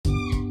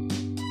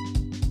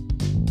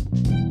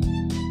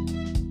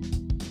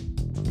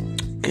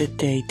good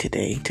day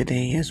today.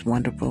 Today is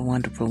wonderful,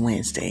 wonderful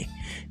Wednesday.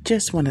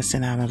 Just want to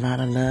send out a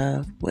lot of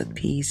love with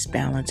peace,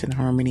 balance, and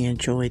harmony and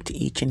joy to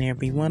each and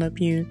every one of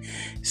you.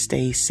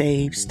 Stay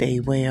safe,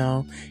 stay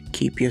well,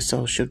 keep your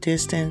social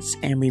distance,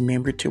 and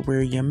remember to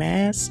wear your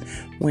mask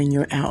when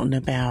you're out and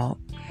about.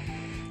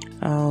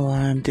 Oh,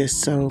 I'm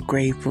just so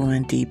grateful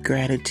and deep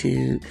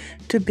gratitude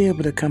to be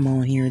able to come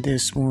on here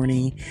this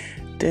morning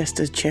just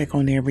to check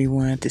on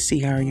everyone to see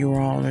how you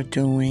all are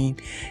doing.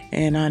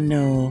 And I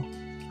know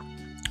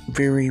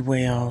very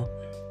well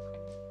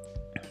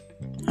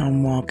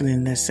I'm walking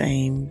in the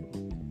same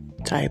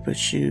type of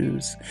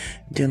shoes,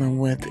 dealing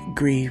with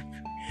grief.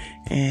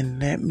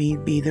 And let me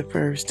be the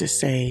first to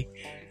say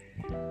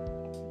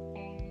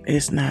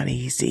it's not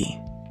easy.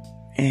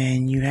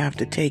 And you have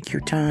to take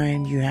your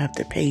time. You have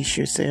to pace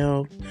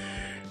yourself.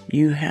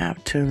 You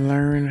have to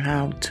learn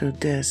how to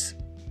just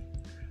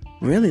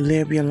really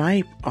live your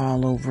life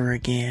all over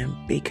again.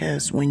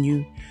 Because when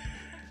you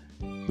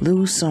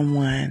lose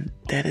someone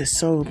that is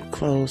so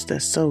close,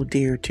 that's so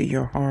dear to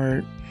your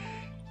heart,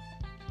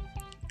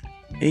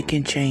 it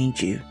can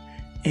change you.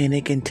 And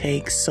it can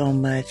take so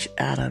much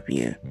out of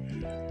you.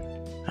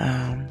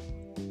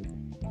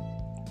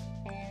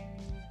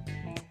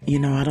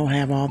 I don't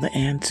have all the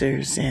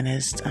answers, and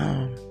it's,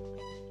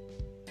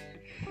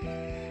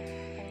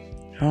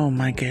 oh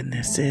my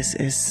goodness,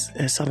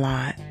 it's a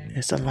lot.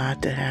 It's a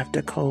lot to have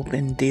to cope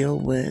and deal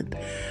with,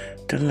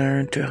 to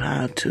learn to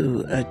how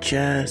to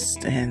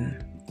adjust,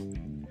 and,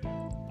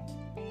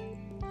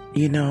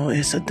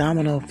 it's a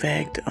domino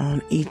effect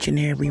on each and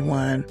every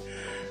one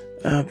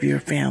of your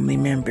family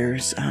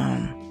members.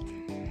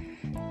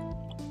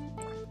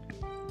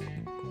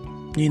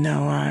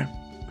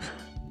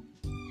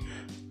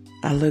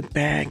 I look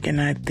back and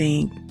I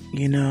think,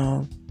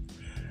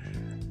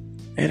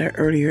 at an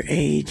earlier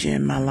age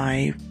in my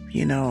life,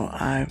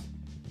 I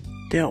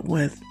dealt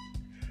with,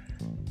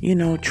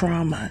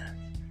 trauma.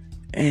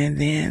 And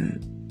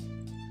then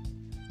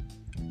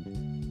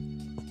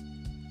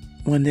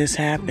when this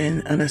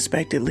happened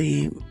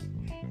unexpectedly,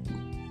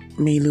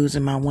 me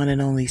losing my one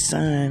and only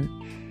son,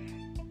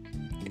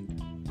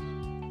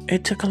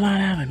 it took a lot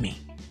out of me.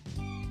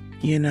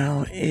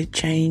 It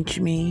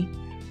changed me.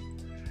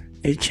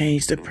 It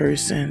changed the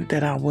person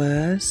that I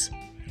was.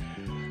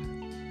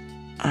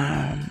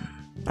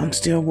 I'm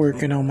still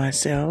working on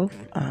myself.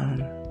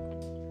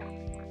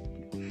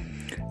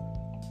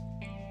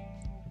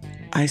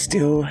 I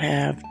still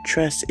have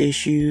trust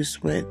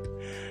issues with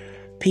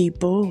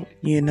people,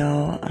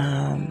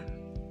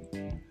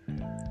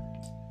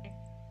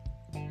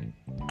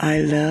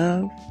 I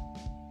love,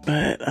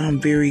 but I'm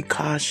very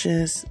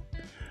cautious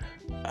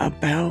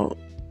about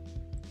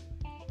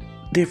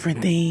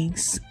different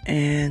things,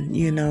 and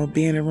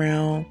being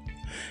around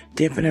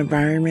different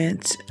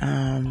environments.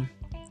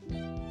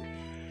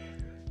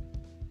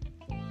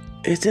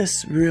 It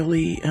just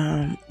really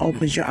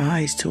opens your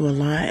eyes to a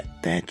lot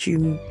that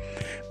you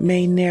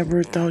may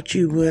never thought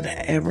you would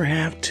ever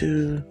have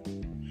to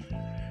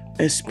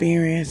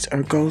experience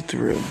or go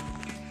through.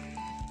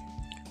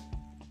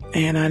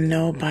 And I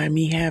know by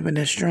me having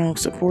a strong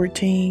support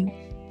team,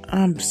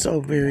 I'm so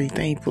very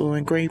thankful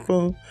and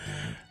grateful,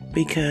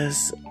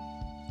 because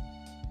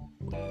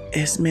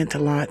it's meant a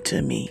lot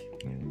to me.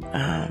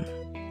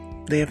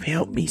 They've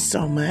helped me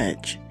so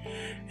much.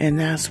 And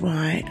that's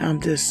why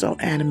I'm just so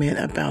adamant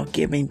about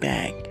giving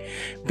back,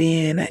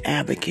 being an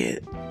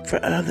advocate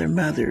for other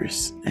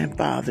mothers and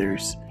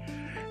fathers,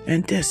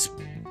 and just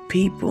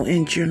people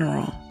in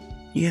general.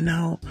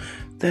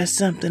 That's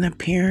something a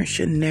parent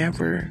should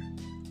never,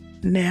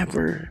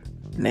 never,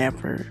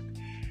 never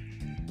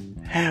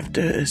have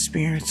to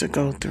experience or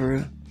go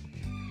through,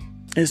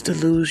 is to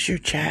lose your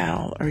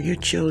child or your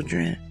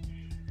children.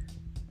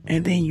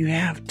 And then you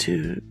have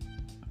to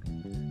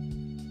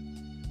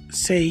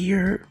say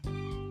your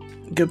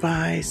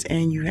goodbyes,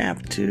 and you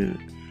have to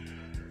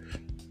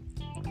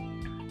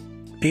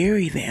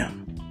bury them.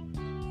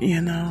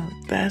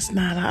 That's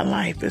not how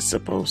life is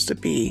supposed to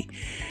be.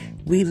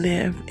 We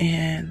live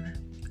in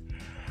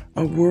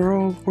a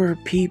world where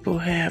people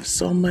have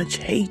so much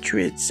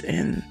hatreds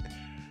and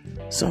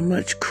so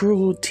much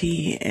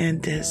cruelty,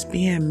 and just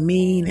being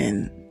mean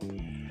and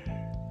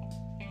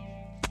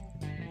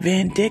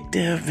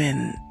vindictive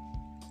and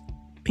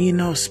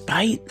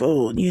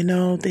spiteful.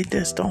 They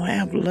just don't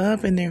have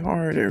love in their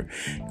heart or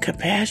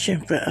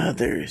compassion for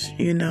others.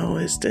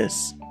 It's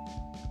just,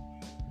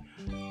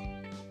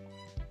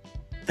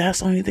 that's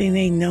the only thing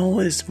they know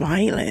is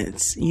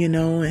violence,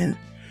 and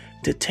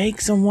to take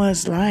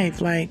someone's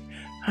life, like,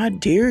 how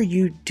dare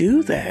you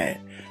do that?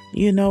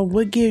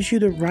 What gives you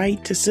the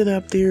right to sit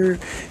up there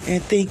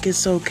and think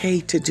it's okay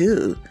to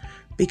do?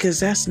 Because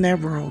that's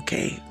never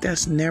okay.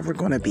 That's never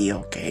going to be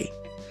okay.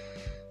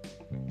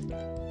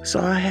 So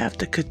I have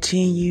to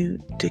continue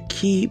to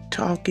keep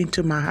talking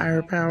to my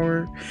higher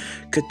power,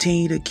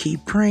 continue to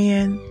keep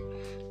praying,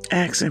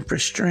 asking for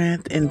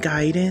strength and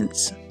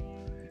guidance,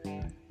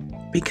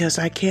 because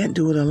I can't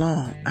do it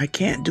alone. I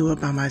can't do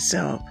it by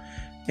myself.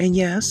 And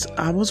yes,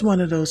 I was one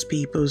of those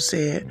people who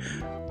said,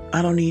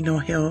 I don't need no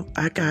help.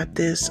 I got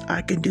this.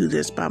 I can do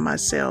this by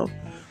myself.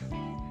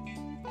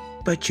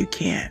 But you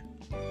can't.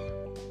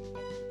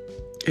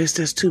 It's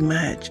just too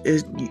much.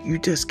 You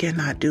just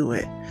cannot do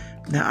it.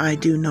 Now, I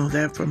do know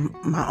that from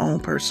my own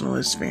personal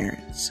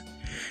experience.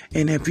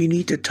 And if you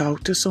need to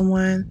talk to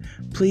someone,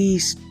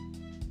 please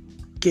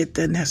get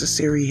the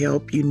necessary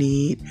help you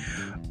need.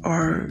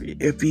 Or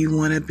if you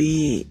want to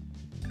be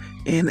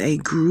in a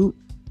group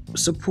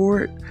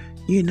support,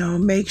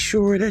 make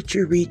sure that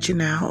you're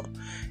reaching out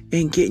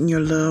and getting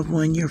your loved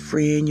one, your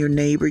friend, your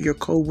neighbor, your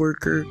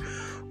coworker,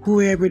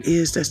 whoever it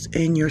is that's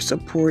in your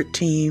support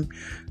team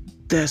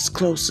that's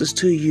closest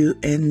to you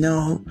and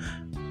know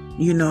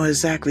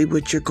exactly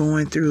what you're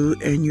going through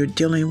and you're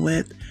dealing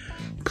with.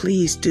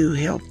 Please do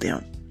help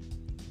them.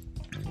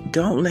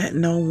 Don't let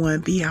no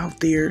one be out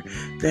there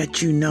that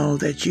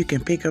that you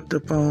can pick up the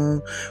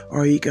phone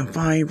or you can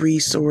find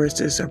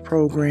resources or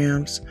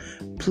programs.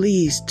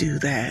 Please do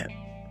that,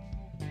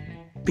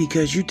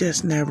 because you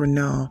just never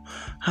know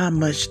how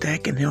much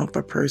that can help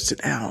a person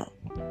out.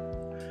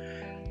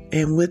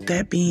 And with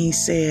that being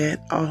said,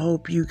 I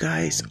hope you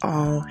guys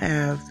all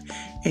have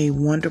a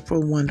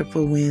wonderful,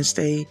 wonderful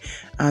Wednesday.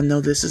 I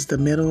know this is the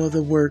middle of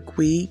the work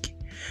week.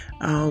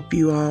 I hope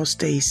you all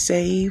stay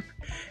safe.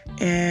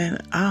 And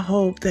I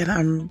hope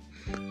that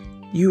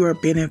you are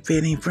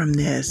benefiting from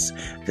this,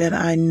 that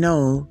I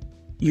know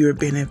you're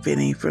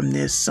benefiting from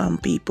this. Some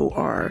people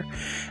are.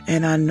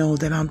 And I know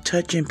that I'm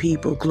touching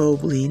people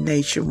globally,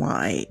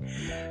 nationwide.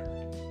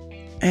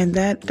 And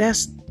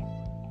that's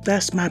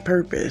my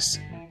purpose.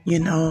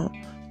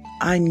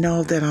 I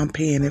know that I'm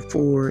paying it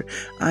forward.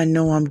 I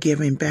know I'm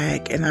giving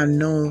back. And I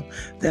know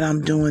that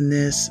I'm doing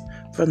this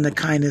from the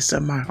kindness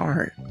of my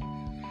heart.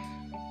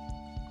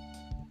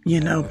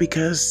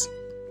 Because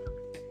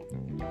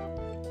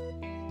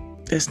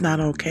it's not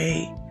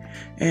okay.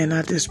 And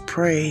I just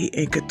pray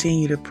and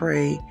continue to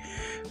pray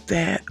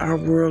that our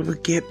world will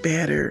get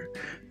better,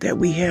 that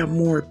we have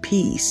more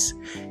peace,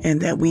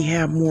 and that we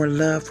have more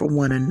love for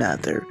one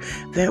another,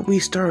 that we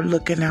start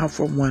looking out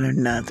for one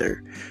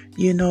another,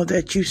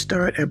 that you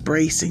start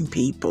embracing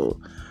people.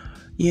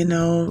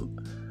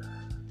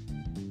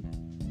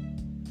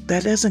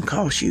 That doesn't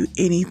cost you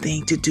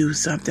anything to do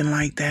something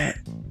like that.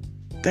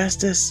 That's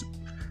just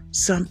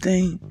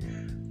something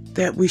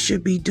that we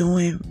should be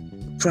doing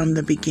from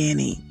the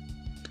beginning.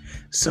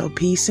 So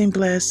peace and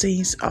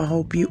blessings. I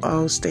hope you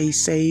all stay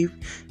safe.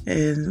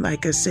 And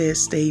like I said,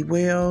 stay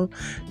well.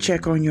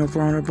 Check on your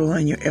vulnerable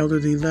and your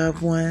elderly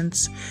loved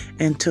ones.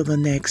 Until the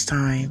next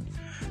time,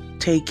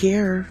 take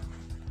care.